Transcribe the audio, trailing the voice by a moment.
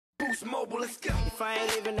Boost Mobile, let's go. If I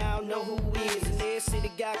ain't living, I don't know who is. And every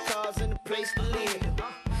city got cars and a place to live.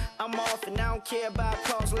 I'm off and I don't care about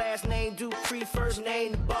cost. Last name Dupree, first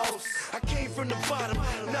name the boss. I came from the bottom,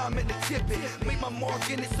 now I'm at the tipping. Made my mark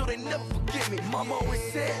in it so they never forget me. Mama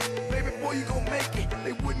always said, baby boy, you gon' make it.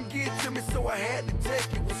 They wouldn't give it to me, so I had to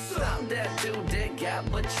take it. What's up? I'm that dude that got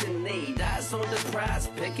what you need. Eyes on the prize,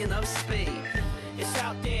 picking up speed. It's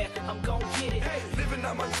out there, I'm gon' get it. Hey, living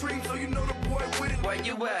out my dreams, so you know the boy with it. Where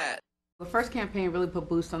you at? The first campaign really put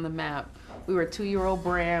Boost on the map. We were a 2-year-old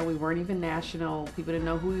brand, we weren't even national, people didn't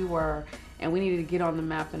know who we were, and we needed to get on the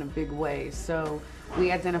map in a big way. So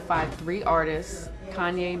we identified 3 artists,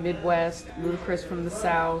 Kanye, Midwest, Ludacris from the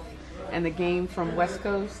South, and The Game from West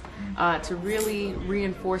Coast, to really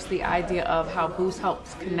reinforce the idea of how Boost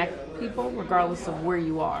helps connect people regardless of where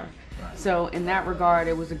you are. So in that regard,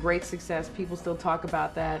 it was a great success. People still talk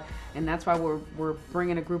about that, and that's why we're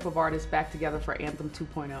bringing a group of artists back together for Anthem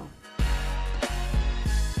 2.0.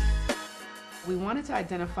 We wanted to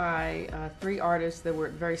identify 3 artists that were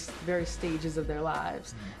at various stages of their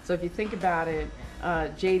lives. So if you think about it,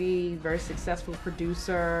 JD, very successful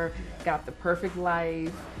producer, got the perfect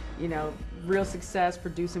life, you know, real success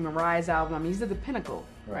producing Mariah's album. I mean, he's at the pinnacle,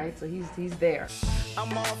 right? So he's there.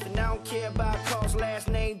 I'm off and I don't care about cost. Last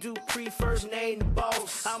name Dupree, first name the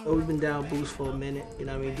boss. We've been down Boost for a minute, you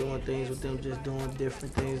know what I mean, doing things with them, just doing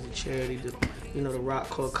different things, the charity, the Rock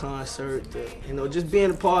Club concert, just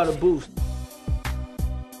being a part of Boost.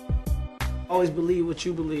 Always believe what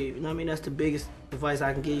you believe, you know what I mean? That's the biggest advice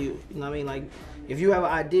I can give you, you know what I mean? Like, if you have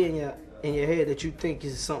an idea in your head that you think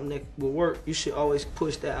is something that will work, you should always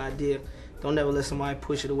push that idea. Don't ever let somebody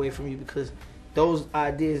push it away from you, because those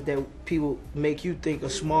ideas that people make you think are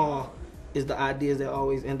small is the ideas that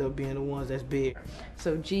always end up being the ones that's big.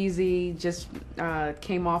 So Jeezy just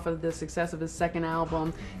came off of the success of his second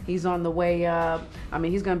album. He's on the way up. I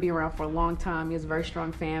mean, he's gonna be around for a long time. He has a very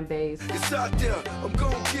strong fan base. It's out there, I'm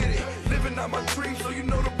gon' get it. Living out my dreams, so you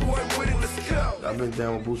know the boy with it, let's go. I've been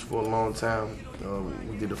down with Boost for a long time.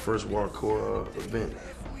 We did the first Hardcore event,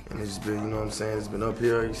 and it's just been, you know what I'm saying, it's been up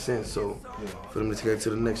here ever since. So for them to take it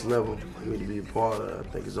to the next level, for me to be a part of it, I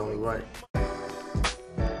think it's only right.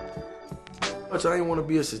 I didn't want to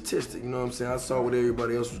be a statistic, you know what I'm saying? I saw what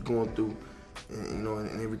everybody else was going through, and,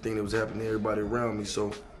 and everything that was happening to everybody around me,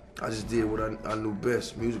 so I just did what I knew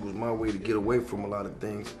best. Music was my way to get away from a lot of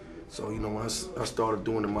things. So, you know, when I started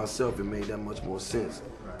doing it myself, it made that much more sense.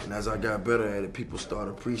 And as I got better at it, people started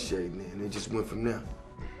appreciating it, and it just went from there.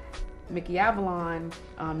 Mickey Avalon,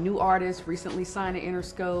 new artist, recently signed to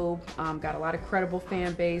Interscope, got a lot of credible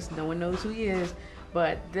fan base, no one knows who he is,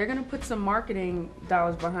 but they're gonna put some marketing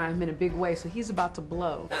dollars behind him in a big way, so he's about to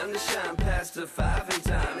blow. I'm to shine past the 5 in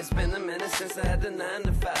time. It's been a minute since I had the 9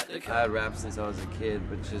 to 5. I had rap since I was a kid,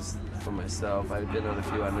 but just for myself. I'd been on a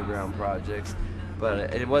few underground projects,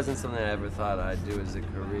 but it wasn't something I ever thought I'd do as a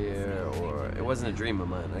career, or it wasn't a dream of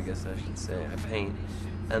mine, I guess I should say. I paint,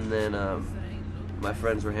 and then my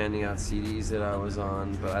friends were handing out CDs that I was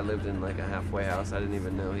on, but I lived in like a halfway house. I didn't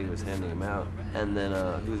even know he was handing them out. And then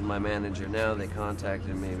who's my manager now, they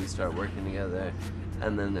contacted me, we started working together.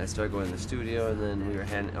 And then I started going to the studio, and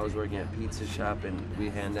then I was working at Pizza Shop, and we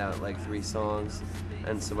hand out like 3 songs.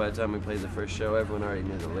 And so by the time we played the first show, everyone already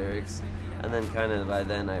knew the lyrics. And then kind of by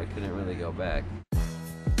then I couldn't really go back.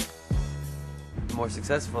 The more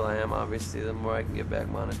successful I am, obviously, the more I can get back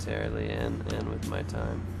monetarily and with my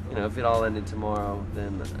time. You know, if it all ended tomorrow,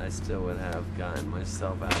 then I still would have gotten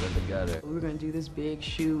myself out of the gutter. We were gonna do this big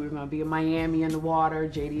shoot. We were gonna be in Miami in the water,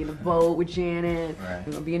 JD in a boat with Janet. Right. We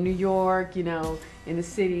were gonna be in New York, you know, in the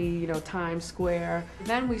city, you know, Times Square.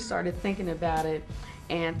 Then we started thinking about it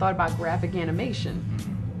and thought about graphic animation.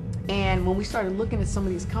 And when we started looking at some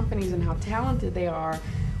of these companies and how talented they are,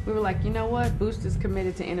 we were like, you know what, Boost is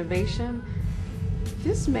committed to innovation.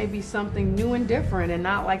 This may be something new and different, and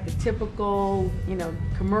not like the typical, you know,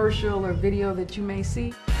 commercial or video that you may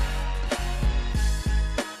see.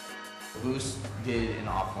 Boost did an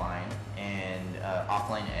offline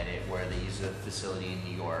edit where they used a facility in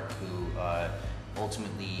New York who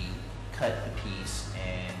ultimately cut the piece,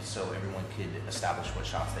 and so everyone could establish what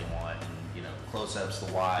shots they want, and you know, the close-ups,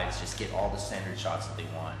 the wides, just get all the standard shots that they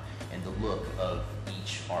want, and the look of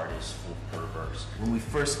each artist per verse. When we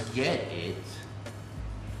first get it,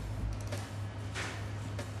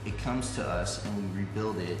 it comes to us and we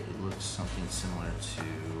rebuild it. It looks something similar to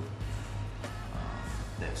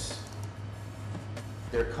this.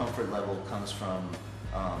 Their comfort level comes from,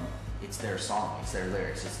 it's their song, it's their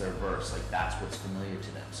lyrics, it's their verse. Like, that's what's familiar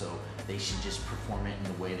to them. So they should just perform it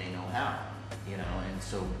in the way they know how, you know? And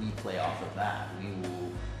so we play off of that. We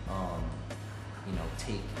will, you know,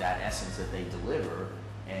 take that essence that they deliver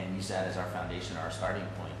and use that as our foundation, our starting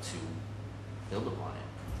point to build upon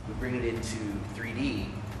it. We bring it into 3D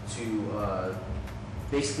to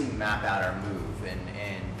basically map out our move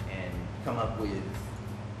and come up with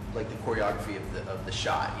like the choreography of the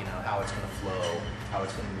shot, you know, how it's going to flow, how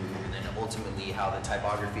it's going to move, and then ultimately how the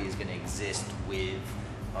typography is going to exist with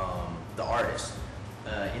the artist.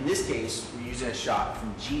 In this case, we're using a shot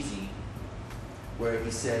from Jeezy where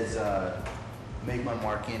he says, make my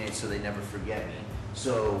mark in it so they never forget me.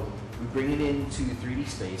 So we bring it into 3D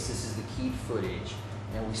space. This is the keyed footage,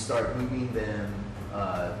 and we start moving them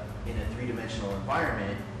in a three-dimensional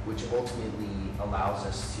environment, which ultimately allows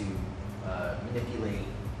us to manipulate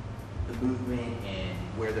the movement and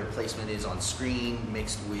where their placement is on screen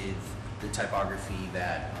mixed with the typography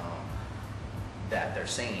that that they're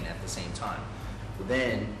saying at the same time. But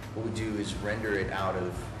then what we do is render it out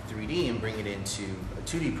of 3D and bring it into a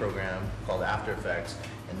 2D program called After Effects,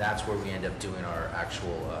 and that's where we end up doing our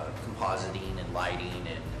actual compositing and lighting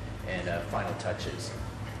and final touches.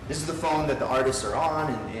 This is the phone that the artists are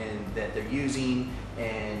on and that they're using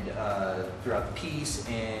and throughout the piece,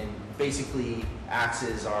 and basically acts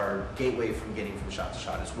as our gateway from getting from shot to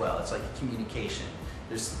shot as well. It's like communication.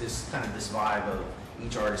 There's this kind of this vibe of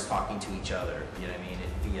each artist talking to each other, you know what I mean,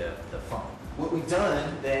 via the phone. What we've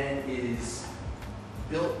done then is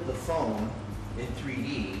built the phone in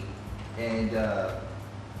 3D and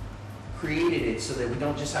created it so that we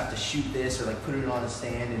don't just have to shoot this or like put it on a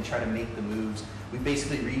stand and try to make the moves. We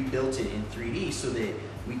basically rebuilt it in 3D so that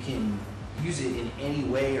we can use it in any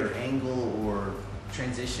way or angle or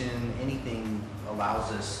transition. Anything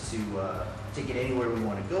allows us to take it anywhere we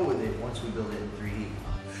want to go with it once we build it in 3D.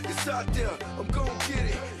 It's out there, I'm gon' get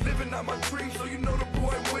it. Living out my dreams, so you know the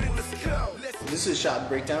boy with it. Let's go. This is a shot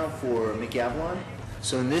breakdown for Mickey Avalon.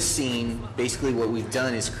 So in this scene, basically what we've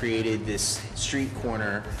done is created this street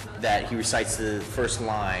corner that he recites the first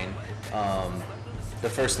line. The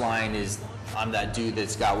first line is, I'm that dude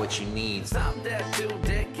that's got what you need. I'm that dude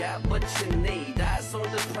that got what you need. That's on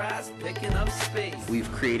the prize, picking up space.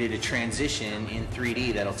 We've created a transition in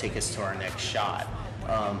 3D that'll take us to our next shot.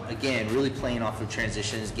 Again, really playing off of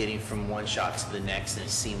transitions, getting from one shot to the next in a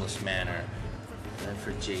seamless manner. And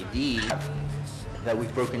for JD, that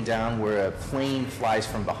we've broken down where a plane flies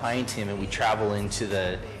from behind him and we travel into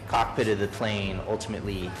the cockpit of the plane,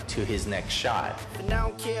 ultimately to his next shot. And I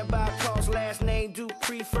don't care about cause, last name,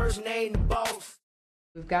 Dupree, first name, the boss.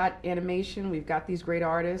 We've got animation, we've got these great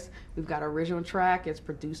artists, we've got original track, it's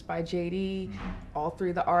produced by JD. All three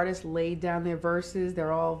of the artists laid down their verses,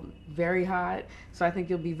 they're all very hot. So I think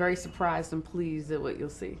you'll be very surprised and pleased at what you'll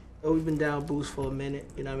see. We've been down Boost for a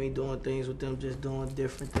minute, you know what I mean, doing things with them, just doing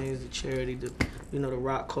different things, the charity, the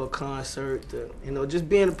Rock Club concert, just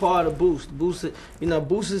being a part of Boost. Boost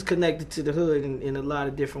is connected to the hood in a lot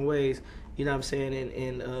of different ways, you know what I'm saying,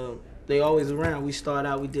 and they always around. We start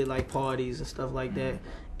out, we did like parties and stuff like that,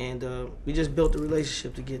 and we just built a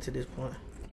relationship to get to this point.